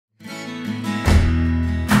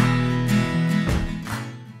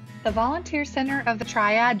The Volunteer Center of the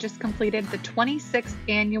Triad just completed the 26th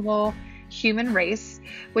annual Human Race,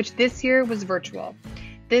 which this year was virtual.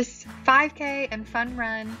 This 5K and fun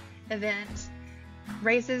run event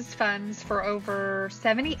raises funds for over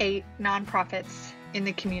 78 nonprofits in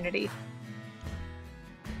the community.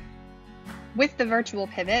 With the virtual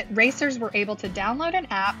pivot, racers were able to download an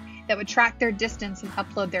app that would track their distance and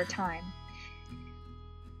upload their time.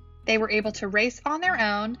 They were able to race on their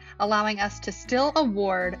own, allowing us to still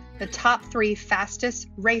award the top 3 fastest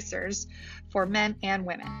racers for men and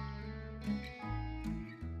women.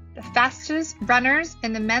 The fastest runners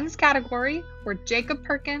in the men's category were Jacob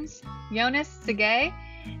Perkins, Jonas Segay,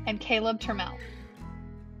 and Caleb Turmel.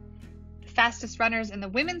 The fastest runners in the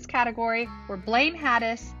women's category were Blaine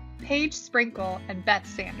Haddis, Paige Sprinkle, and Beth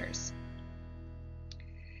Sanders.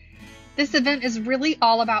 This event is really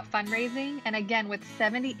all about fundraising, and again, with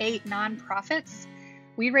 78 nonprofits,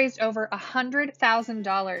 we raised over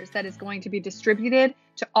 $100,000 that is going to be distributed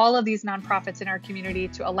to all of these nonprofits in our community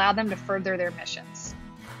to allow them to further their missions.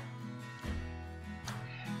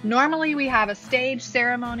 Normally, we have a stage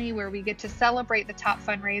ceremony where we get to celebrate the top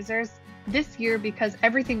fundraisers. This year, because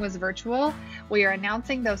everything was virtual, we are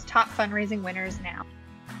announcing those top fundraising winners now.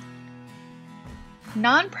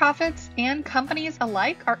 Nonprofits and companies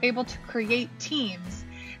alike are able to create teams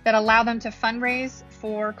that allow them to fundraise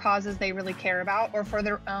for causes they really care about or for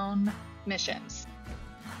their own missions.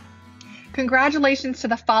 Congratulations to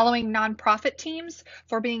the following nonprofit teams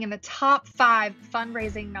for being in the top 5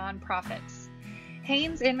 fundraising nonprofits.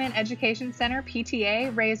 Haynes Inman Education Center,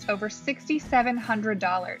 PTA, raised over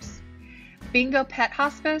 $6,700. Bingo Pet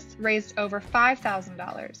Hospice raised over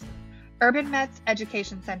 $5,000. Urban Mets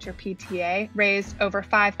Education Center, PTA, raised over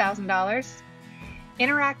 $5,000.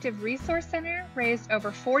 Interactive Resource Center raised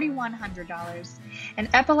over $4,100. And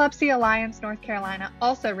Epilepsy Alliance North Carolina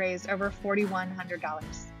also raised over $4,100.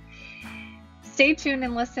 Stay tuned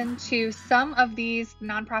and listen to some of these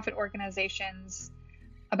nonprofit organizations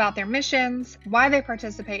about their missions, why they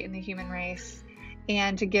participate in the human race,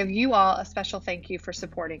 and to give you all a special thank you for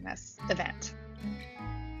supporting this event.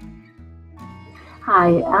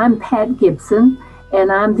 Hi, I'm Pat Gibson,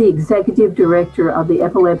 and I'm the Executive Director of the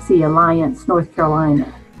Epilepsy Alliance North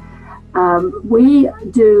Carolina. We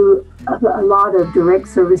do a lot of direct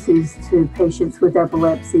services to patients with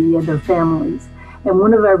epilepsy and their families, and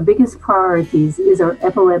one of our biggest priorities is our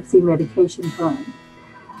Epilepsy Medication Fund.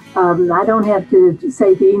 I don't have to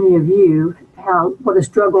say to any of you what a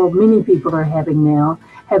struggle many people are having now,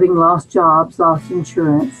 having lost jobs, lost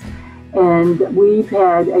insurance. And we've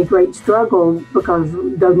had a great struggle because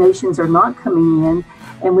donations are not coming in,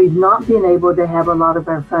 and we've not been able to have a lot of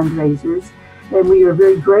our fundraisers. And we are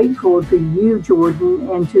very grateful to you, Jordan,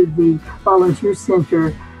 and to the Volunteer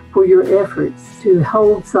Center for your efforts to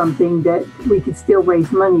hold something that we could still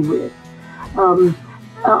raise money with.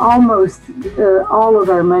 Almost all of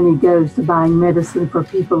our money goes to buying medicine for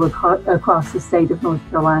people across the state of North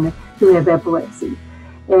Carolina who have epilepsy.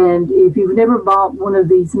 And if you've never bought one of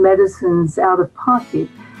these medicines out of pocket,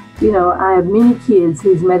 you know, I have many kids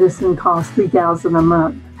whose medicine costs $3,000 a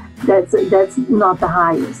month. That's not the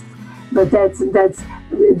highest, but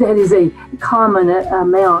that is a common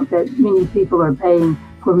amount that many people are paying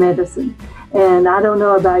for medicine. And I don't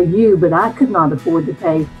know about you, but I could not afford to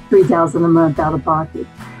pay $3,000 a month out of pocket.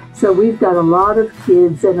 So we've got a lot of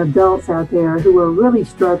kids and adults out there who are really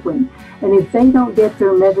struggling. And if they don't get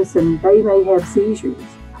their medicine, they may have seizures,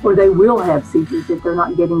 or they will have seizures if they're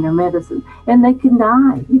not getting their medicine. And they can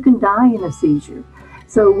die. You can die in a seizure.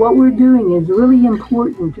 So what we're doing is really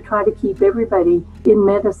important to try to keep everybody in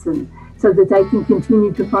medicine so that they can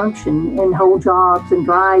continue to function and hold jobs and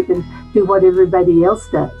drive and do what everybody else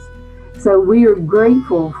does. So we are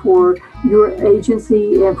grateful for your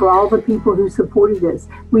agency and for all the people who supported us.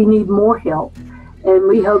 We need more help, and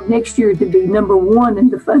we hope next year to be #1 in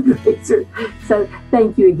the fundraiser. So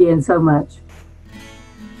thank you again so much.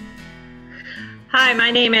 Hi,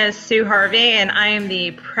 my name is Sue Harvey, and I am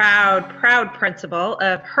the proud principal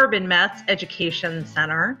of Urban Mets Education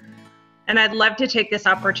Center. And I'd love to take this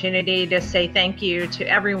opportunity to say thank you to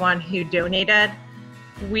everyone who donated.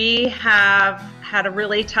 We have had a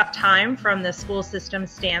really tough time from the school system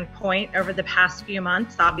standpoint over the past few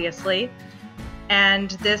months, obviously.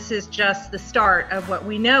 And this is just the start of what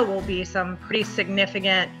we know will be some pretty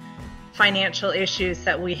significant financial issues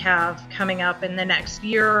that we have coming up in the next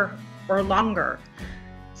year or longer.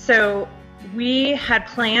 So we had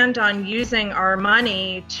planned on using our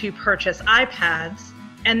money to purchase iPads,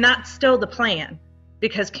 and that's still the plan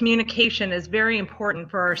because communication is very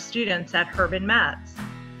important for our students at Urban Mets.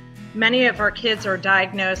 Many of our kids are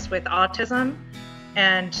diagnosed with autism,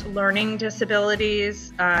 and learning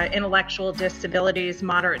disabilities, intellectual disabilities,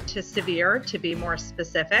 moderate to severe, to be more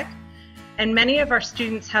specific. And many of our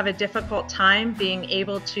students have a difficult time being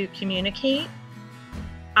able to communicate.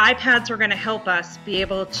 iPads are going to help us be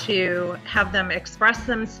able to have them express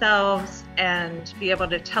themselves and be able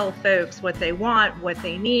to tell folks what they want, what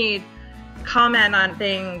they need, comment on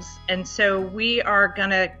things. And so we are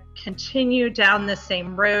going to continue down the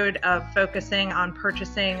same road of focusing on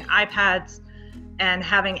purchasing iPads and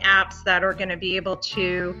having apps that are going to be able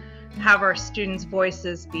to have our students'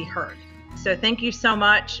 voices be heard. So thank you so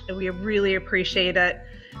much. We really appreciate it.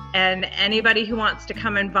 And anybody who wants to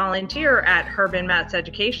come and volunteer at Herb & Metz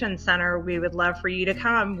Education Center, we would love for you to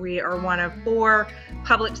come. We are one of 4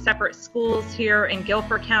 public separate schools here in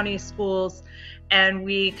Guilford County Schools, and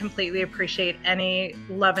we completely appreciate any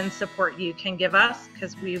love and support you can give us,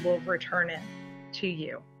 because we will return it to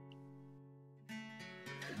you.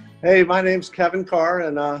 Hey, my name's Kevin Carr,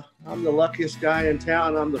 and I'm the luckiest guy in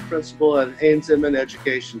town. I'm the principal at Haynes Inman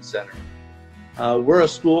Education Center. We're a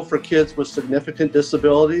school for kids with significant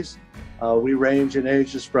disabilities. We range in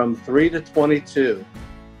ages from 3 to 22.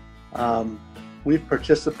 We've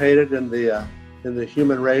participated in the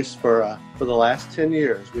human race for the last 10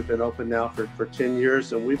 years. We've been open now for 10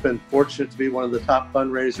 years, and we've been fortunate to be one of the top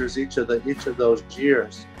fundraisers each of those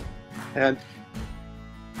years. And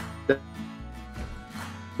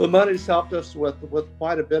the money's helped us with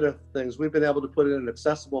quite a bit of things. We've been able to put in an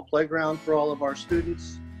accessible playground for all of our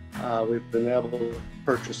students. We've been able to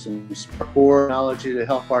purchase some support technology to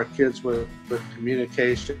help our kids with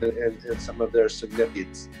communication and some of their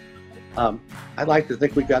significance. I'd like to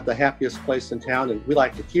think we got the happiest place in town, and we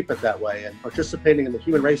like to keep it that way. And participating in the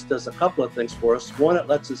human race does a couple of things for us. One, it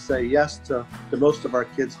lets us say yes to most of our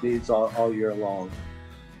kids' needs all year long.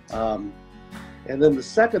 And then the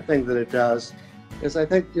second thing that it does is, I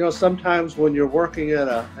think, sometimes when you're working at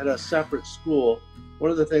a separate school, one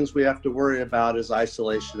of the things we have to worry about is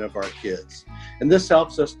isolation of our kids. And this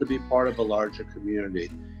helps us to be part of a larger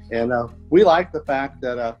community. And we like the fact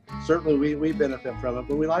that certainly we benefit from it,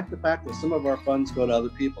 but we like the fact that some of our funds go to other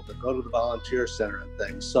people, that go to the volunteer center and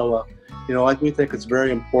things. So, we think it's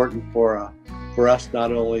very important for us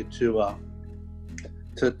not only to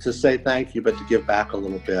say thank you, but to give back a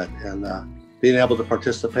little bit. And being able to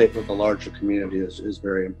participate with a larger community is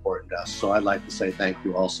very important to us. So I'd like to say thank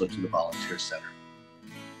you also to the volunteer center.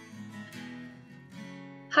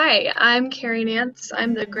 Hi, I'm Carrie Nance.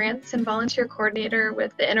 I'm the Grants and Volunteer Coordinator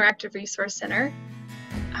with the Interactive Resource Center.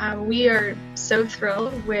 We are so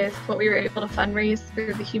thrilled with what we were able to fundraise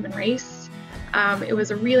through the human race. It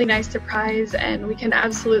was a really nice surprise, and we can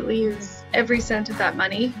absolutely use every cent of that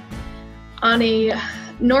money. On a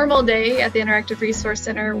normal day at the Interactive Resource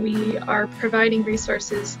Center, we are providing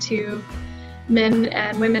resources to men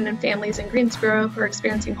and women and families in Greensboro who are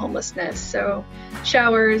experiencing homelessness. So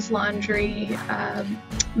showers, laundry,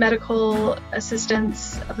 medical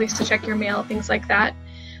assistance, a place to check your mail, things like that.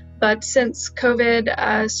 But since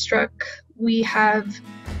COVID struck, we have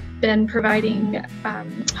been providing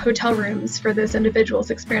hotel rooms for those individuals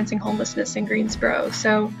experiencing homelessness in Greensboro.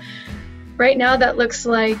 So right now that looks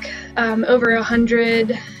like over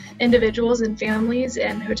 100 individuals and families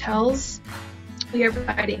in hotels. We are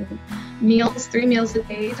providing meals, 3 meals a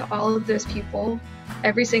day to all of those people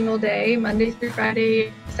every single day, Monday through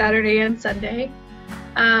Friday, Saturday and Sunday.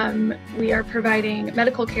 We are providing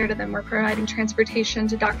medical care to them. We're providing transportation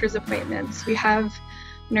to doctor's appointments. We have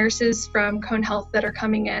nurses from Cone Health that are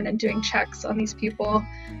coming in and doing checks on these people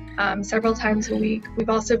several times a week. We've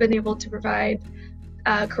also been able to provide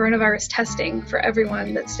coronavirus testing for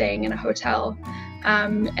everyone that's staying in a hotel.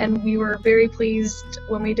 And we were very pleased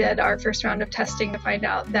when we did our first round of testing to find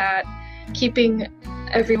out that keeping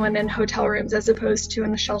everyone in hotel rooms as opposed to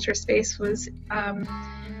in the shelter space was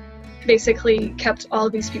basically kept all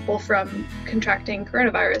of these people from contracting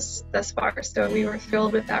coronavirus thus far. So we were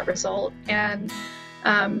thrilled with that result. And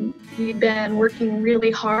we've been working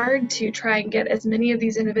really hard to try and get as many of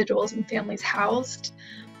these individuals and families housed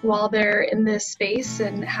while they're in this space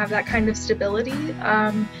and have that kind of stability.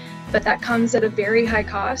 But that comes at a very high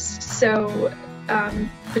cost. So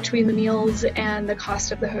between the meals and the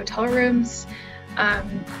cost of the hotel rooms,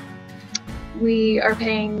 we are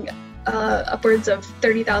paying upwards of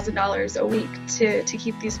 $30,000 a week to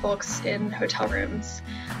keep these folks in hotel rooms.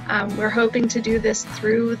 We're hoping to do this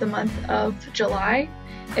through the month of July,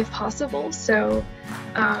 if possible. So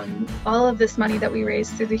all of this money that we raise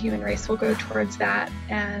through the human race will go towards that.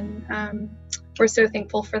 And we're so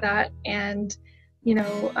thankful for that. And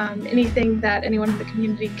anything that anyone in the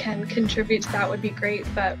community can contribute to that would be great,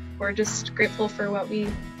 but we're just grateful for what we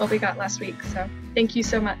got last week. So thank you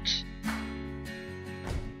so much.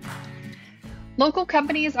 Local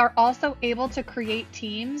companies are also able to create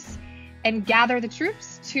teams and gather the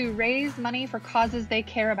troops to raise money for causes they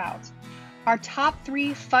care about. Our top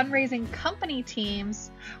 3 fundraising company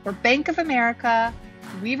teams were Bank of America,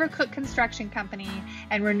 Weaver Cook Construction Company,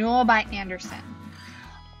 and Renewal by Andersen.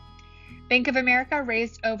 Bank of America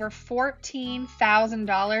raised over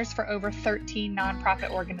 $14,000 for over 13 nonprofit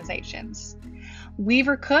organizations.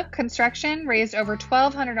 Weaver Cook Construction raised over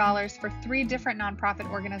 $1,200 for 3 different nonprofit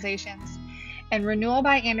organizations. And Renewal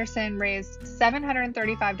by Andersen raised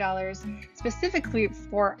 $735 specifically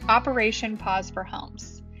for Operation Pause for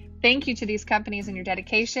Homes. Thank you to these companies and your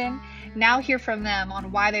dedication. Now hear from them on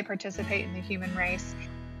why they participate in the human race.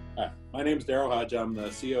 Hi, my name is Daryl Hodge. I'm the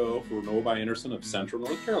COO for Renewal by Andersen of Central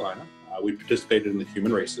North Carolina. We participated in the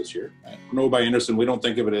human race this year. At Renewal by Andersen, we don't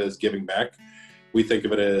think of it as giving back. We think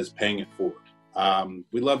of it as paying it forward.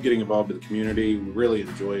 We love getting involved in the community. We really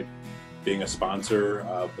enjoyed being a sponsor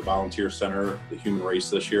of the Volunteer Center, the human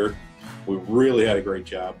race this year. We really had a great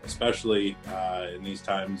job, especially in these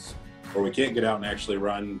times where we can't get out and actually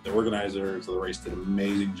run. The organizers of the race did an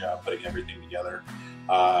amazing job putting everything together.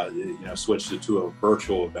 Switched it to a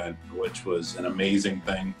virtual event, which was an amazing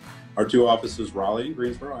thing. Our 2 offices, Raleigh and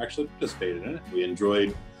Greensboro, actually participated in it. We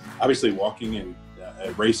enjoyed, obviously, walking and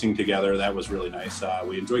racing together. That was really nice.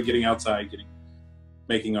 We enjoyed getting outside,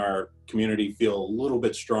 making our community feel a little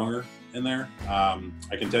bit stronger in there.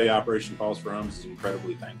 I can tell you Operation Pause for Homes is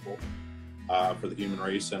incredibly thankful for the human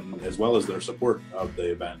race and as well as their support of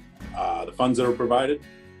the event. The funds that are provided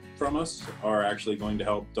from us are actually going to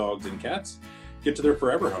help dogs and cats get to their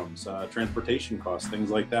forever homes, transportation costs, things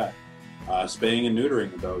like that. Spaying and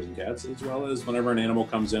neutering of dogs and cats, as well as whenever an animal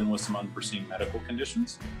comes in with some unforeseen medical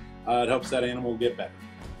conditions, it helps that animal get better.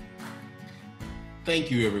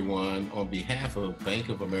 Thank you, everyone. On behalf of Bank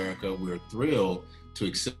of America, we're thrilled to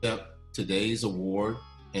accept today's award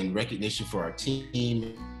and recognition for our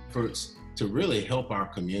team efforts to really help our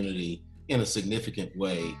community in a significant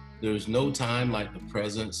way. There's no time like the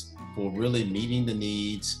present for really meeting the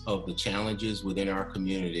needs of the challenges within our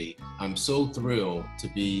community. I'm so thrilled to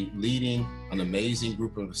be leading an amazing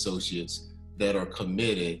group of associates that are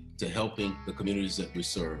committed to helping the communities that we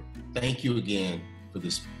serve. Thank you again for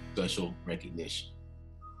this special recognition.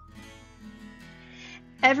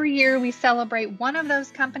 Every year we celebrate one of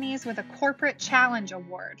those companies with a Corporate Challenge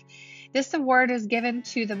Award. This award is given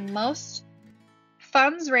to the most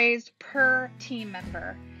funds raised per team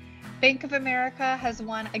member. Bank of America has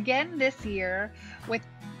won again this year with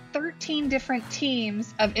 13 different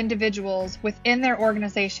teams of individuals within their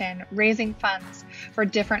organization raising funds for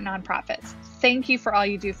different nonprofits. Thank you for all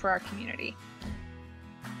you do for our community.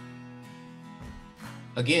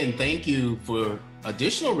 Again, thank you for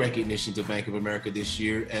additional recognition to Bank of America this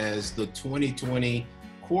year as the 2020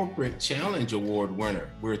 Corporate Challenge Award winner.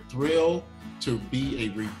 We're thrilled to be a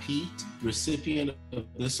repeat recipient of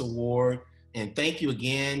this award. And thank you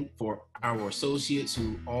again for our associates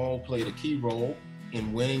who all played a key role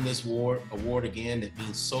in winning this award again. That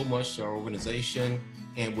means so much to our organization.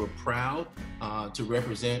 And we're proud to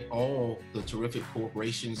represent all the terrific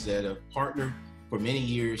corporations that have partnered for many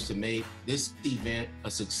years to make this event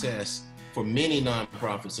a success for many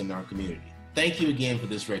nonprofits in our community. Thank you again for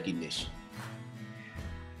this recognition.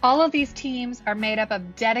 All of these teams are made up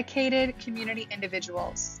of dedicated community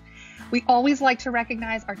individuals. We always like to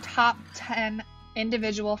recognize our top 10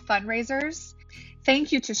 individual fundraisers.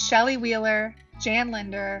 Thank you to Shelley Wheeler, Jan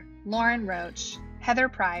Linder, Lauren Roach, Heather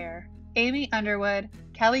Pryor, Amy Underwood,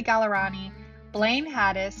 Kelly Gallerani, Blaine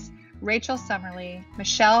Haddis, Rachel Summerly,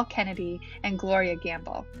 Michelle Kennedy, and Gloria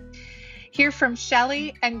Gamble. Hear from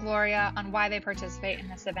Shelley and Gloria on why they participate in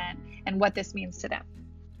this event and what this means to them.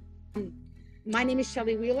 My name is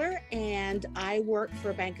Shelley Wheeler, and I work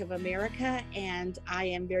for Bank of America, and I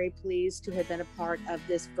am very pleased to have been a part of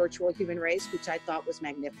this virtual human race, which I thought was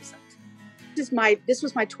magnificent. This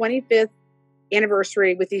was my 25th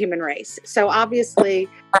anniversary with the human race. So obviously,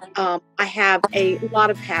 I have a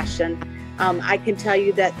lot of passion. I can tell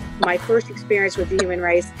you that my first experience with the human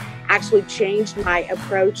race actually changed my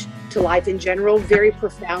approach to life in general very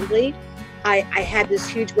profoundly. I had this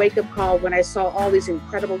huge wake-up call when I saw all these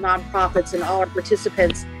incredible nonprofits and all our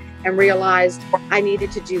participants and realized I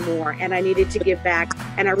needed to do more and I needed to give back.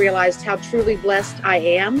 And I realized how truly blessed I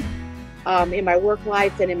am in my work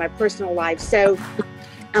life and in my personal life. So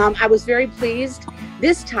I was very pleased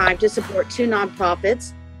this time to support 2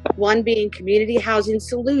 nonprofits, one being Community Housing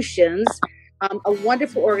Solutions, a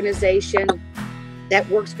wonderful organization that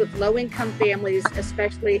works with low-income families,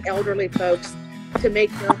 especially elderly folks, to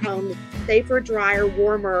make their homes safer, drier,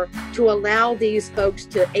 warmer, to allow these folks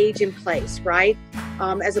to age in place, right?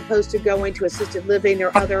 as opposed to going to assisted living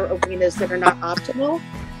or other arenas that are not optimal.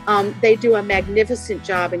 They do a magnificent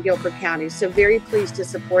job in Guilford County, so very pleased to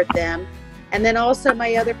support them. And then also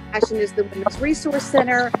my other passion is the Women's Resource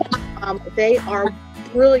Center. They are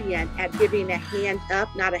brilliant at giving a hand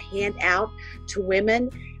up, not a hand out, to women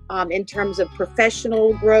in terms of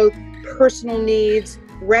professional growth, personal needs,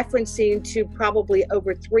 referencing to probably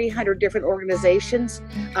over 300 different organizations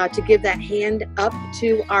to give that hand up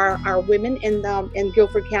to our women in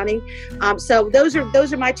Guilford County. So those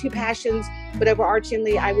are my two passions, but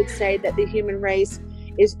overarchingly, I would say that the human race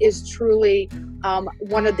is truly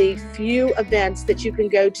one of the few events that you can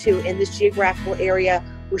go to in this geographical area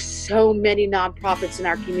where so many nonprofits in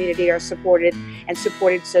our community are supported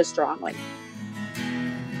so strongly.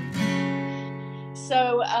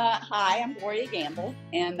 So, hi, I'm Gloria Gamble,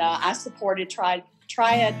 and I supported Triad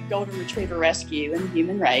Golden Retriever Rescue and the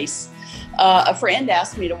Human Race. A friend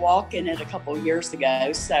asked me to walk in it a couple of years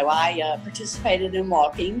ago, so I participated in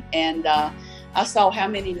walking, and I saw how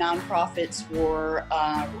many nonprofits were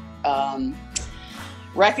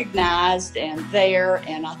recognized and there,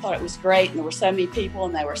 and I thought it was great, and there were so many people,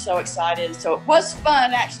 and they were so excited. So it was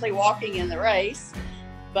fun actually walking in the race.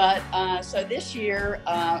 But so this year,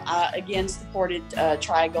 I again supported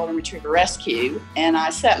Triad Golden Retriever Rescue, and I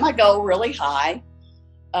set my goal really high.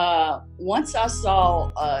 Once I saw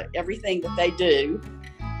everything that they do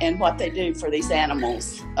and what they do for these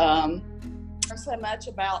animals, so much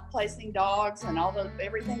about placing dogs and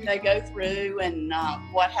everything they go through and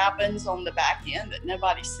what happens on the back end that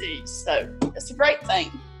nobody sees. So it's a great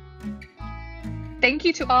thing. Thank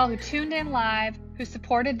you to all who tuned in live, who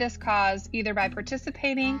supported this cause either by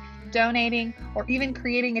participating, donating, or even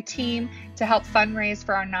creating a team to help fundraise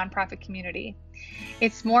for our nonprofit community.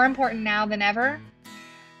 It's more important now than ever.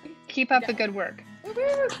 Keep up the good work.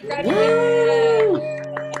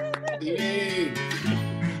 Yay.